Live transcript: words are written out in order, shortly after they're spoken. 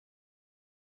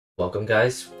Welcome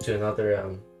guys to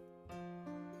another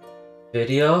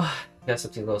video. Got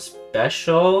something a little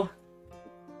special.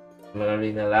 I'm gonna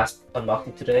be the last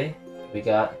unboxing today. We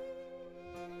got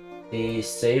the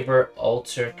Saber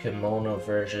Alter Kimono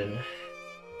version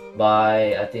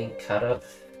by I think Kata.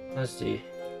 Let's see.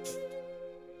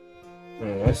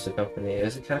 What's the company?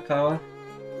 Is it Kakawa?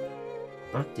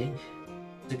 I think.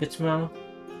 Is it good smell?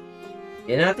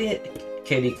 Yeah, I think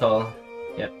KD Call.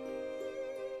 Yep.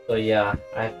 So yeah,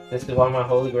 this is one of my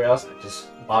holy grails. I just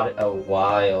bought it a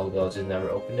while ago, just never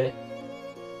opened it.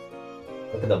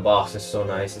 Look at the box, it's so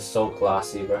nice, it's so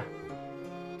classy, bro.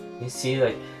 You see,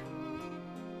 like,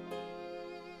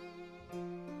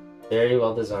 very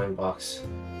well designed box.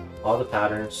 All the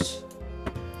patterns.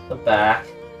 The back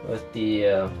with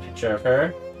the picture of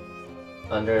her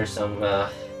under some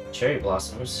cherry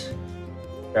blossoms.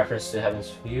 Reference to Heaven's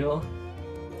Fuel.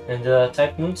 And the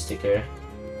Type Moon sticker.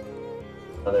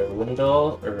 Another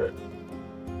window, or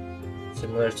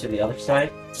similar to the other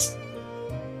side,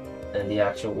 and the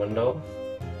actual window.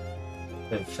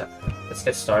 Let's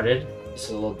get started.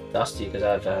 It's a little dusty because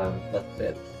I've left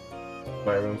it in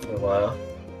my room for a while.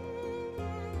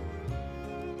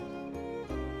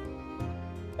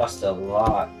 Dust a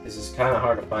lot. This is kind of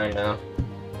hard to find now.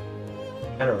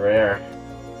 Kind of rare.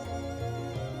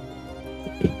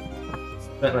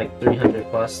 Spent like 300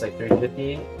 plus, like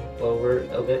 350 over a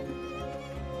little bit.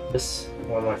 This is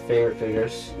one of my favorite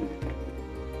figures.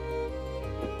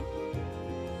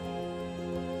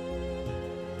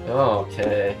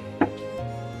 Okay.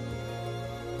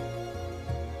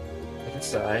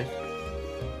 Inside.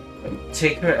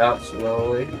 Take her out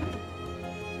slowly.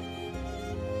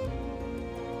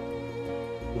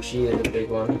 Oh, she is a big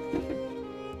one.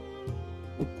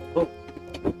 Oh,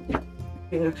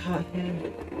 finger caught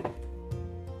him.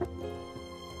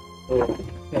 Oh,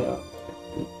 yeah.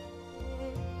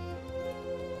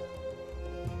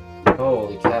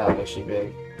 Holy cow, actually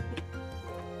big.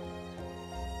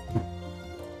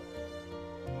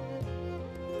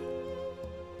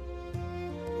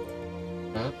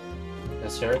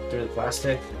 Let's hear it through the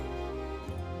plastic.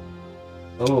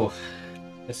 Oh,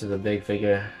 this is a big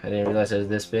figure. I didn't realize it was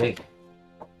this big.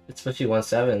 It's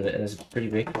 51.7 and it's pretty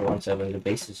big for 1.7. The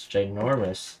base is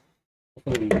ginormous.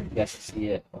 Hopefully you guys can see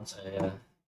it once I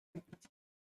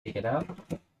take it out.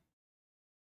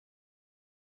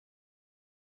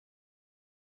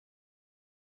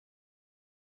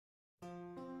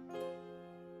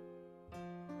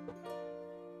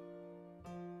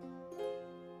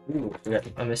 Ooh,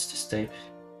 I missed this tape.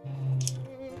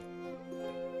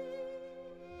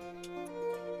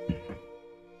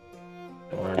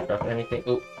 Don't want to drop anything.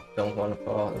 Ooh, don't want to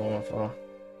fall. Don't want to fall.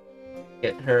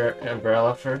 Get her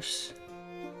umbrella first.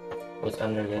 What's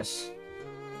under this?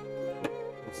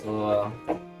 This little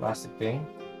plastic thing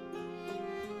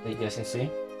that you guys can see.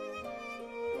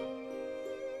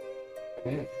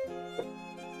 Okay.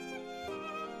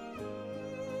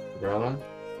 Umbrella.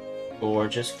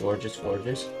 Gorgeous, gorgeous,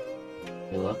 gorgeous.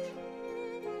 You look.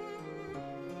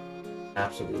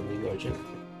 Absolutely gorgeous.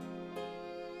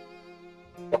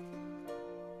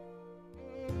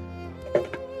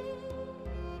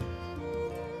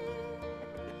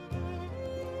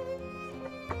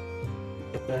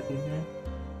 Get back in there.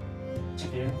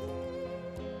 Here.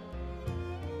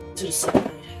 To the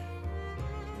side.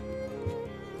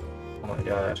 Oh my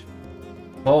god.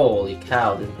 Holy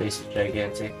cow, this base is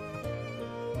gigantic.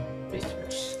 Base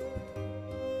first.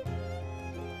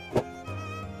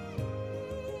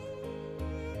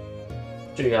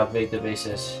 Show you how big the base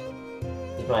is.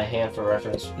 Use my hand for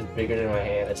reference. It's bigger than my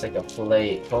hand. It's like a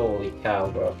plate. Holy cow,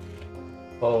 bro.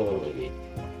 Holy.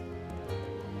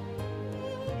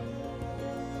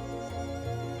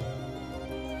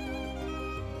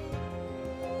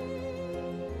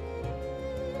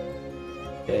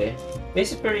 Okay.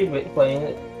 Base is pretty plain.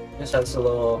 It just has a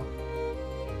little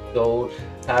gold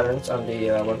patterns on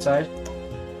the one side.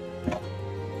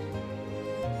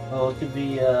 Oh, it could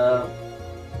be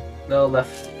no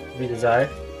left to be desired.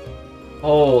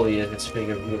 Holy, is this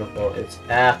figure beautiful! It's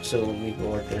absolutely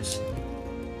gorgeous.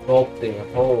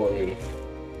 Sculpting, holy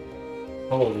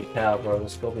cow, bro! The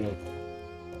sculpting,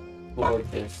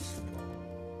 gorgeous.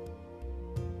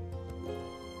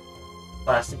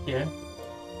 Plastic here.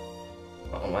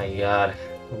 Oh my god,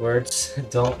 words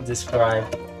don't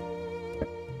describe.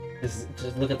 Just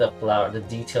look at the flower, the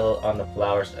detail on the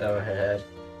flowers on her head.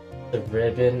 The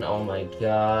ribbon, oh my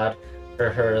god.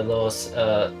 Her little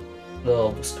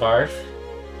scarf.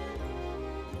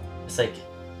 It's like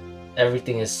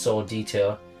everything is so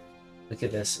detailed. Look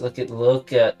at this. Look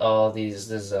at all these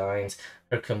designs.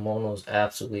 Her kimono is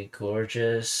absolutely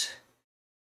gorgeous.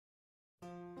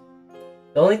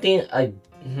 The only thing I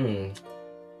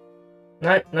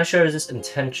not sure if this is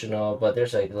intentional, but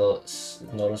there's like a little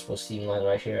noticeable seam line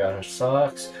right here on her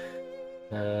socks.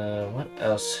 What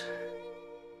else?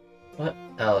 What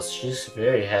else? She's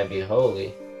very heavy.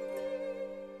 Holy.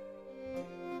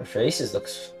 Her faces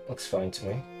looks fine to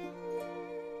me.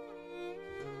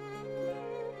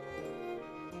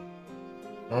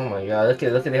 Oh my god! Look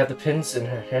at they have the pins in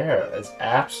her hair. It's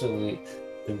absolutely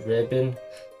the ribbon.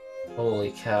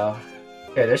 Holy cow!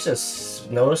 Okay, there's a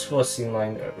noticeable seam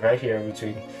line right here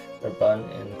between her bun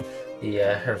and the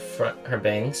her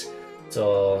bangs.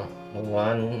 So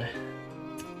one.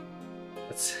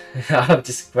 I'm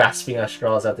just grasping at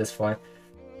straws at this point.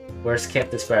 Words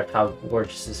can't describe how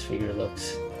gorgeous this figure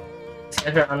looks. Let's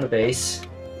get her on the base.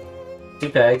 2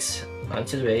 pegs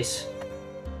onto the base.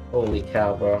 Holy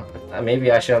cow, bro. Maybe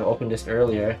I should have opened this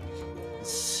earlier.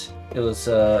 It was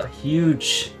a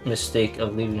huge mistake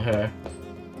of leaving her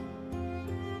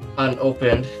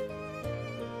unopened.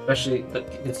 Especially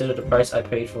consider the price I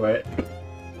paid for it.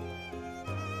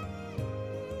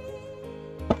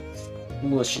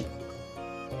 Ooh,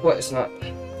 what is not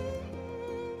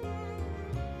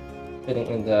fitting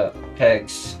in the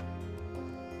pegs?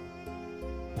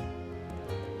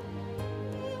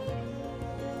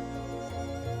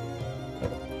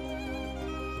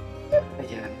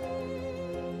 Yeah.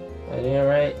 Am I doing it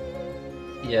right?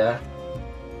 Yeah.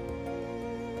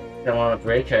 I don't want to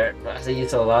break her, but I think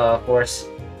it's a lot of force.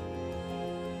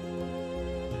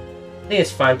 I think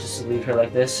it's fine just to leave her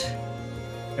like this.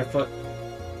 Her foot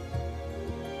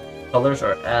colors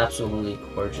are absolutely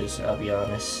gorgeous, I'll be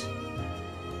honest.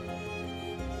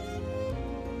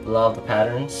 Love the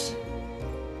patterns.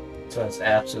 This one's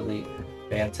absolutely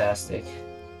fantastic.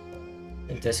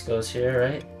 And this goes here,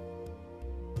 right?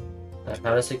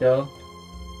 How does it go?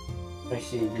 Let me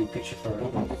see the picture for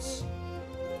it.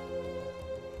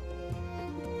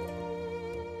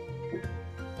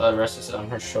 The rest is on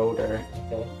her shoulder.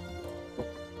 Okay.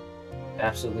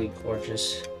 Absolutely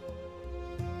gorgeous.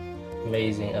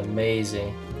 Amazing,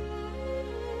 amazing.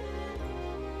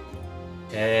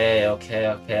 Okay.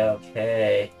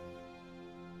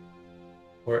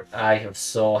 I am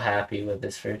so happy with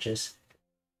this purchase.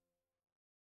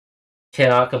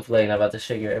 Cannot complain about this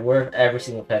figure. It worth every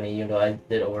single penny, even though I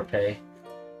did overpay.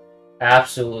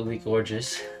 Absolutely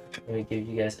gorgeous. Let me give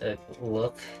you guys a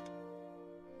look.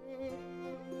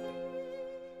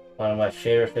 One of my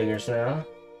favorite figures now.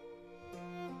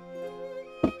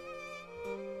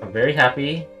 I'm very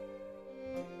happy.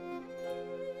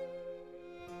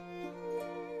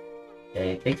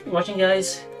 Okay, thanks for watching,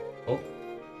 guys.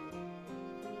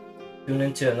 Tune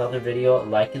into another video.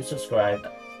 Like and subscribe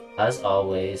as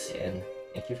always, and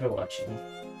thank you for watching.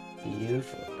 See you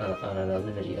on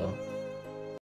another video.